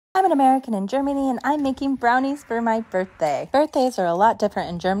I'm an American in Germany and I'm making brownies for my birthday. Birthdays are a lot different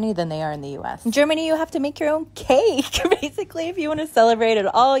in Germany than they are in the US. In Germany, you have to make your own cake. Basically, if you want to celebrate it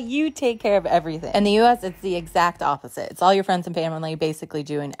all, you take care of everything. In the US, it's the exact opposite. It's all your friends and family basically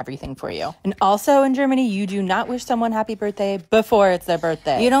doing everything for you. And also in Germany, you do not wish someone happy birthday before it's their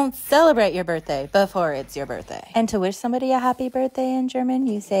birthday. You don't celebrate your birthday before it's your birthday. And to wish somebody a happy birthday in German,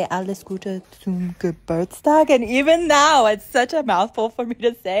 you say Alles Gute zum Geburtstag. And even now, it's such a mouthful for me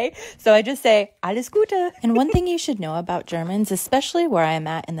to say. So I just say Alles Gute. And one thing you should know about Germans, especially where I'm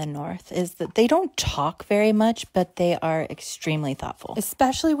at in the north, is that they don't talk very much, but they are extremely thoughtful.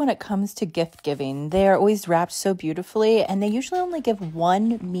 Especially when it comes to gift giving. They are always wrapped so beautifully, and they usually only give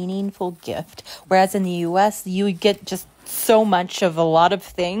one meaningful gift. Whereas in the US, you get just so much of a lot of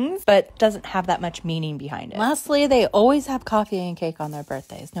things, but doesn't have that much meaning behind it. Lastly, they always have coffee and cake on their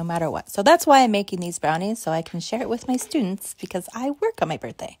birthdays, no matter what. So that's why I'm making these brownies, so I can share it with my students because I work on my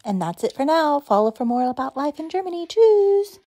birthday. And that's it for now. Follow for more about life in Germany. Tschüss!